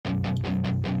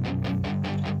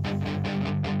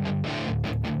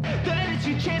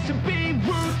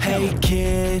Hey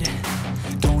kid,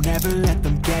 don't ever let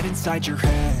them get inside your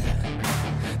head.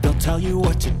 They'll tell you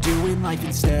what to do in life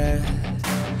instead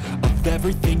of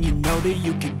everything you know that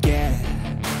you could get.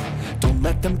 Don't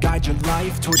let them guide your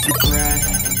life towards regret.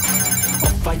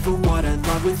 I'll fight for what I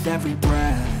love with every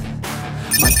breath.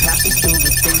 My past is filled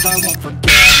with things I won't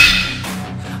forget.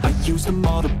 I use them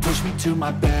all to push me to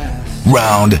my best.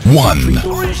 Round 1. Treat the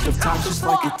worst of times just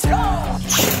like a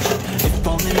test. If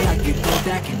only I could go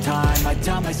back in time, I'd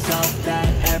tell myself that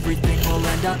everything will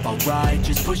end up alright.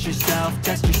 Just push yourself,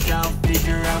 test yourself,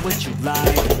 figure out what you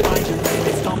like. Find your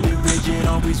limits, don't be rigid,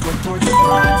 always work towards your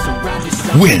plan. Surround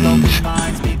yourself with open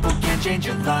minds, people can change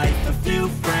your life. A few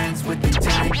friends with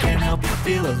intent can help you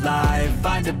feel alive.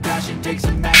 Find a passion, take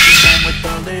some action, and with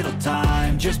a little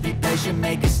time, just be patient,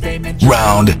 make a statement.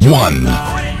 Round 1.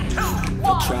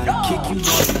 They'll try to kick you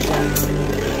down.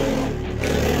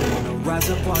 They wanna rise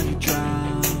up while you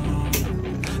drown.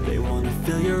 They wanna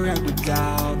fill your head with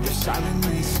doubt. They're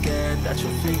silently scared that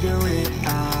you'll figure it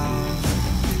out.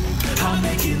 I'll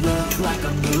make it look like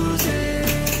I'm losing.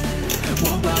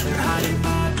 Won't bother hiding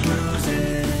my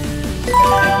bruises.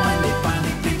 And when they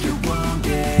finally think you're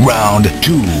wounded, Round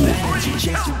 2. it's your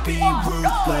chance to be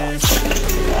ruthless.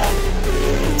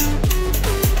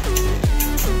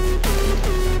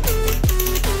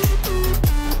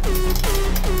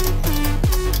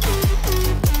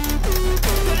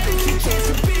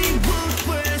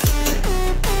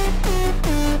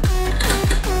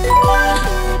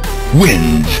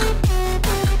 Wins.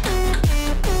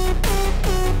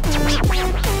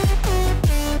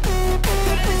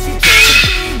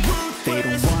 They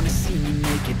don't wanna see me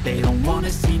make it, they don't wanna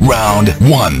see me. Round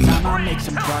 1. I'll make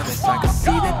some progress, I can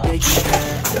see that they care.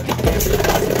 I think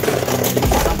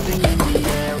everybody's something in the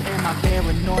air. And my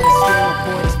paranoia scale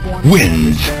boy is born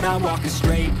Wins. that I walk a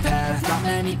straight path. Not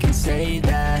many can say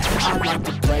that. I like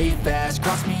to play fast,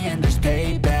 cross me and there's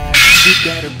payback. You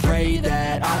better pray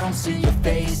that I don't see your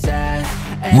face at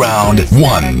Round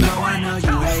 1. I know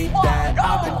you hate that.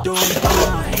 I've been doing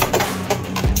fine.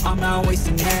 I'm not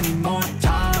wasting any more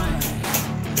time.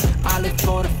 I live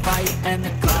for the fight and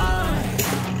the climb.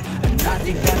 And I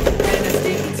think that the pain that's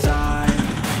deep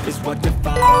inside is what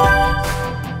defines.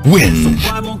 Wins.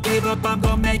 So I won't give up, I'm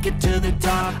gonna make it to the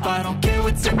top. I don't care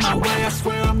what's in my way, I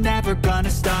swear I'm never gonna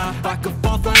stop. I could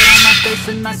fall flat on my face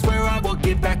and I swear I will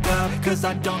get back up. Cause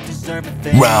I don't deserve a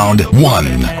thing. Round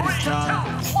 1.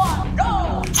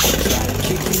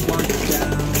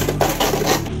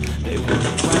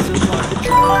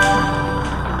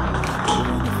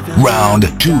 Round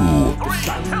 2.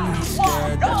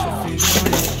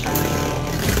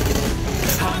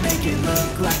 I'll make it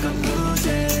look like I'm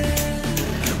losing.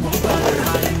 Won't bother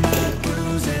hiding my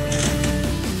bruises.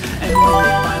 And when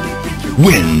they finally think you're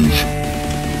Wins.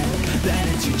 then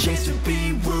it's your chance to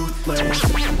be ruthless.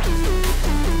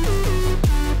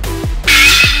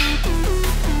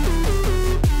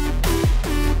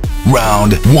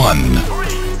 Round 1.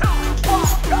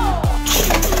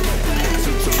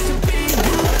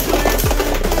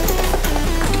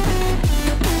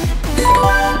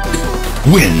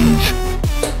 Wins.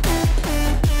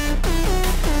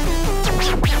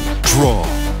 Draw.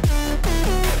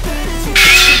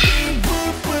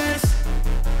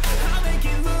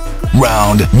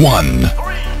 Round 1.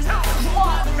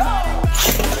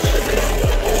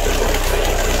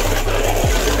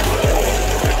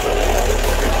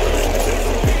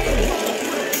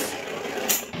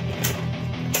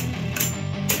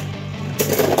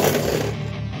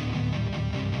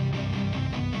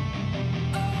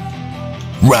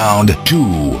 Round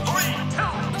 2.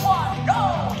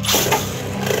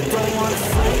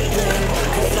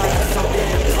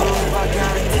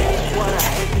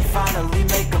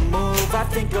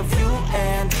 Think of you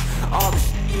and all the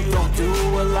shit you don't do.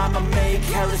 Well, I'ma make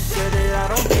hella sure that I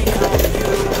don't become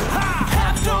you.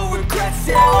 Have no regrets,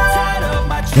 yeah, I'm tired of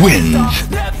my Wins. I'll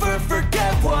never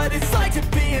forget what it's like to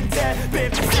be in debt.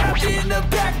 Been trapped in the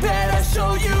back bed, I'll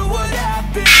show you what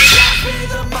happened. Pass me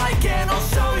the mic and I'll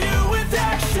show you with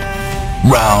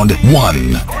action. Round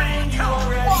 1. You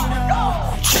already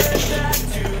know. Share that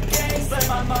 2 games, let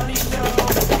my money show.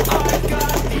 I've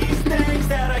got these things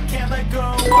that I can't let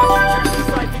go.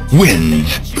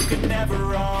 Wins. You could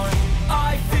never own.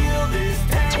 I feel this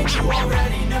pain, you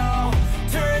already know.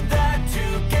 Turn that to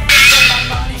gains, let my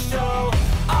money show.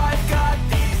 I've got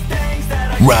these things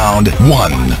that I Round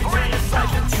 1.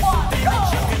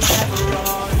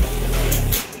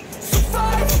 So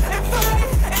fight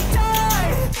and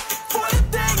die for the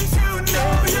things you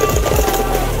know you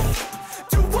love.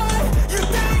 Do what you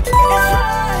think is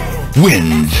right.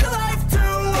 Wins. Life, do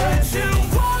what you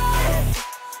want.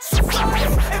 So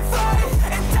fight and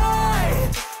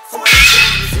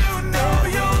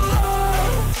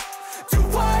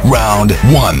Round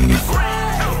 1.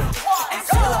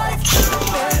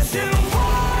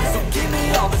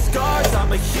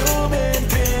 I'm a human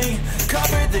being,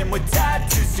 cover them with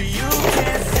tattoos so you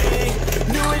can't see.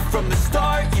 Knew it from the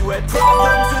start, you had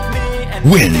problems with me, and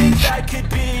Wins. I could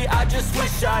be, I just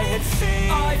wish I had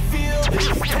seen. I feel this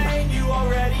pain, you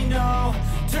already know.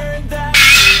 Turn that to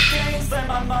gains, let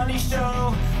my money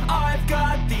show. I've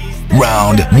got these things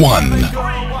Round that I 1. can't let go.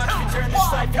 Watch me turn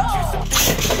this life into something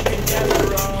you can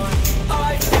never own.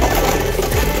 I feel this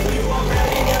pain, you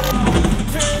already know.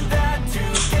 Turn that to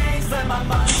gains, let my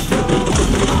money show.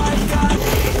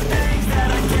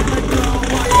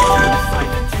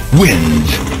 Wins.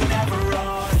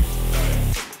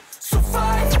 So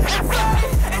fight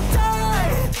and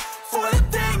die for the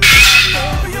things you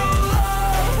know you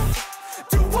love.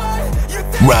 Do what you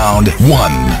think. Round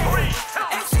 1.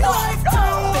 It's life, do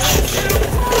what you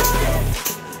want.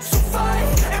 So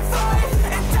fight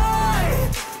and die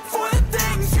for the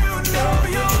things you know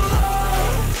you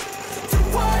love. Do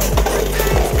what you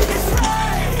think is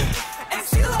right.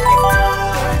 It's life, do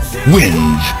what you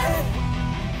Wins.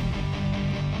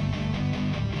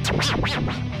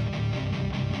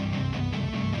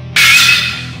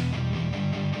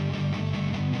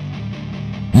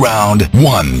 Round 1.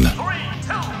 3, 2,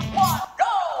 1,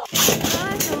 go!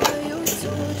 I know you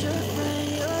told your friend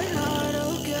you're not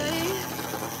okay.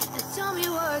 And tell me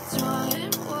what's wrong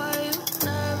and why you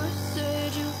never said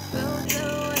you felt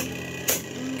that way.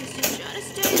 Guess you're trying to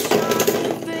stay strong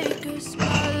and fake a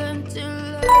smile until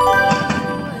I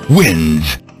look away. Wins.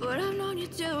 But I've known you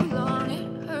too long,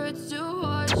 it hurts to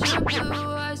watch your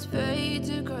blue eyes fade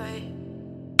to gray.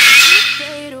 You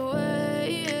fade away.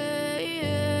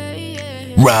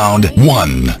 Round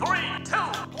 1. 3, 2,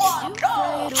 1,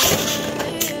 go!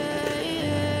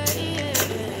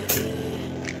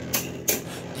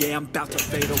 Yeah, I'm about to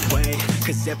fade away.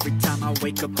 Cause every time I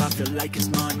wake up I feel like it's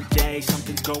Monday.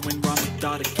 Something's going wrong with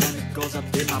all the chemicals up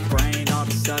in my brain. All of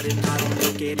a sudden I don't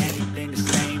look at anything the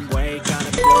same way.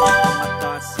 Gotta build up all my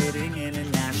thoughts sitting in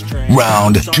an ashtray.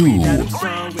 Round Sorry 2. that I'm so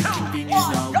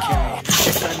inconvenient, okay.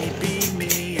 Just let me be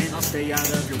me and I'll stay out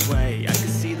of your way. I can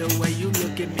see the way you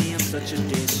look at me, I'm such a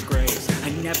disgrace. I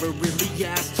never really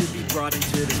asked to be brought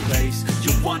into this place.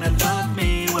 You wanna love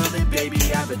me? Well then baby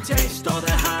have a taste. All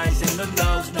the highs and the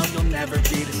lows, no you'll never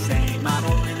be the same. I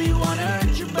don't really wanna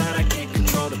hurt you but I can't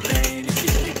control the pain. If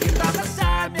you're sticking by my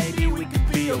side, maybe we could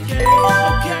be okay.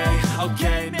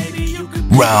 Okay, maybe you could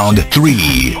be Round okay.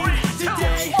 3.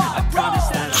 Today, I promise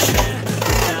that I'll share the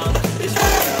hell is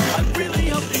real. I really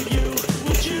hope that you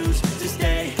will choose to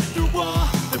stay through all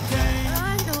the pain.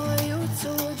 I know you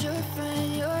told your friend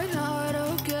you're not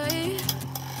okay.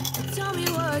 And tell me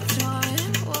what's wrong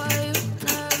and why you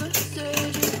never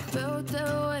said you felt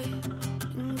that way.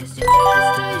 Guess you're trying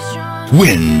to stay strong.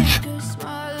 Wins. Make a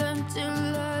smile until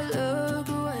I look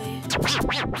away.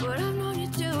 But I've known you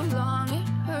too long, it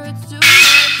hurts to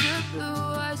watch your blue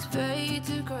eyes fade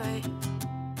to gray.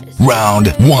 Round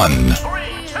 1.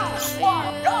 3, 2,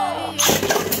 1, go!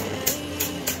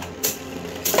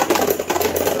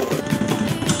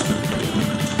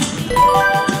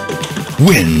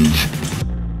 Wins.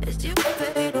 As you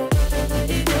fade away.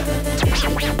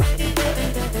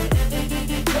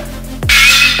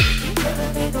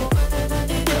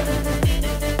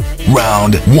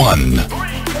 Round 1. 3,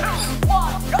 2,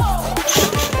 1, go!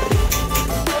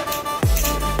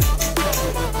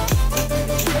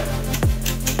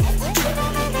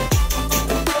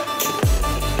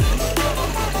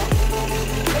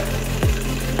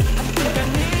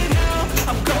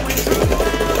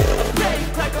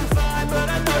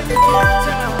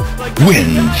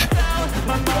 Wins.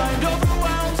 My mind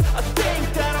overwhelms. I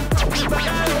think that I'm broken, but I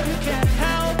know you can't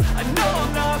help. I know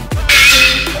I'm not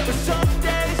perfect, but some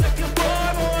days I can far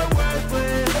more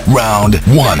worthless. Round 1.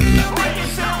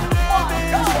 Making so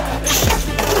nervous,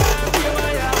 especially around you.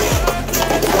 I am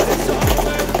worthless. It's all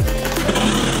worth it.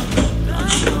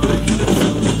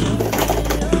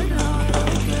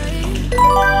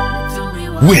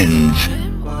 Wins.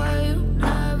 Why you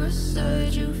never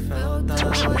said you felt that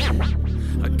way?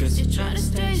 I guess You're trying to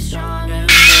stay strong and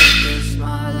make a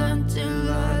smile until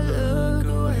I look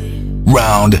away.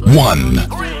 Round 1. 3,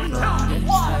 2,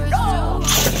 1, go!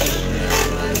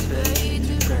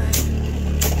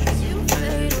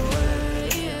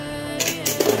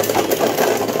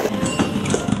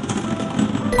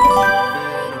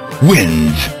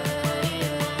 Wins.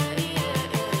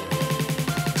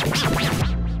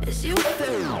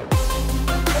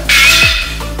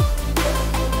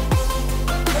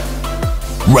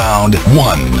 Round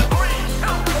 1. 3, 2,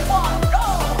 1, go!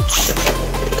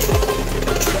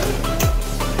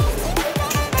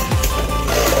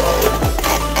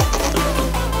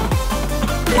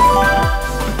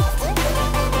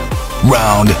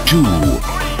 Round 2.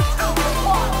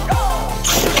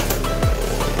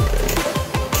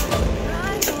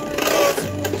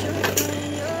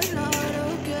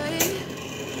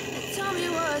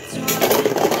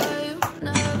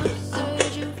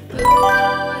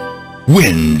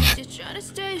 Wins.